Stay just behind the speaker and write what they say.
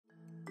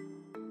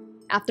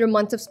After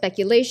months of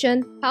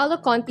speculation, Paolo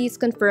Contis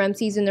confirms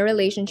he's in a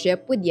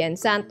relationship with Yen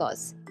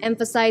Santos,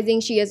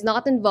 emphasizing she is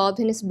not involved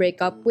in his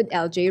breakup with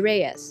LJ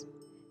Reyes.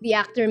 The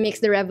actor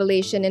makes the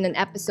revelation in an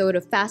episode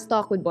of Fast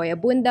Talk with Boy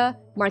Abunda,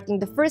 marking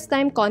the first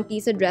time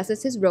Contis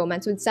addresses his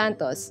romance with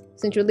Santos,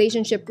 since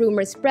relationship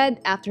rumors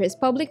spread after his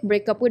public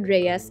breakup with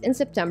Reyes in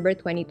September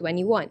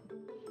 2021.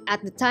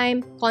 At the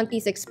time,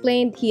 Contis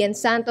explained he and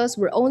Santos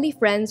were only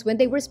friends when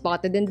they were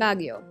spotted in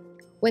Baguio.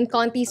 When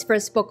Contis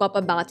first spoke up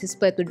about his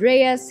split with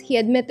Reyes, he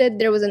admitted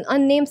there was an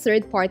unnamed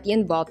third party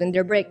involved in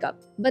their breakup,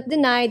 but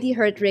denied he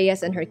hurt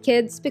Reyes and her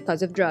kids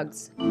because of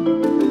drugs.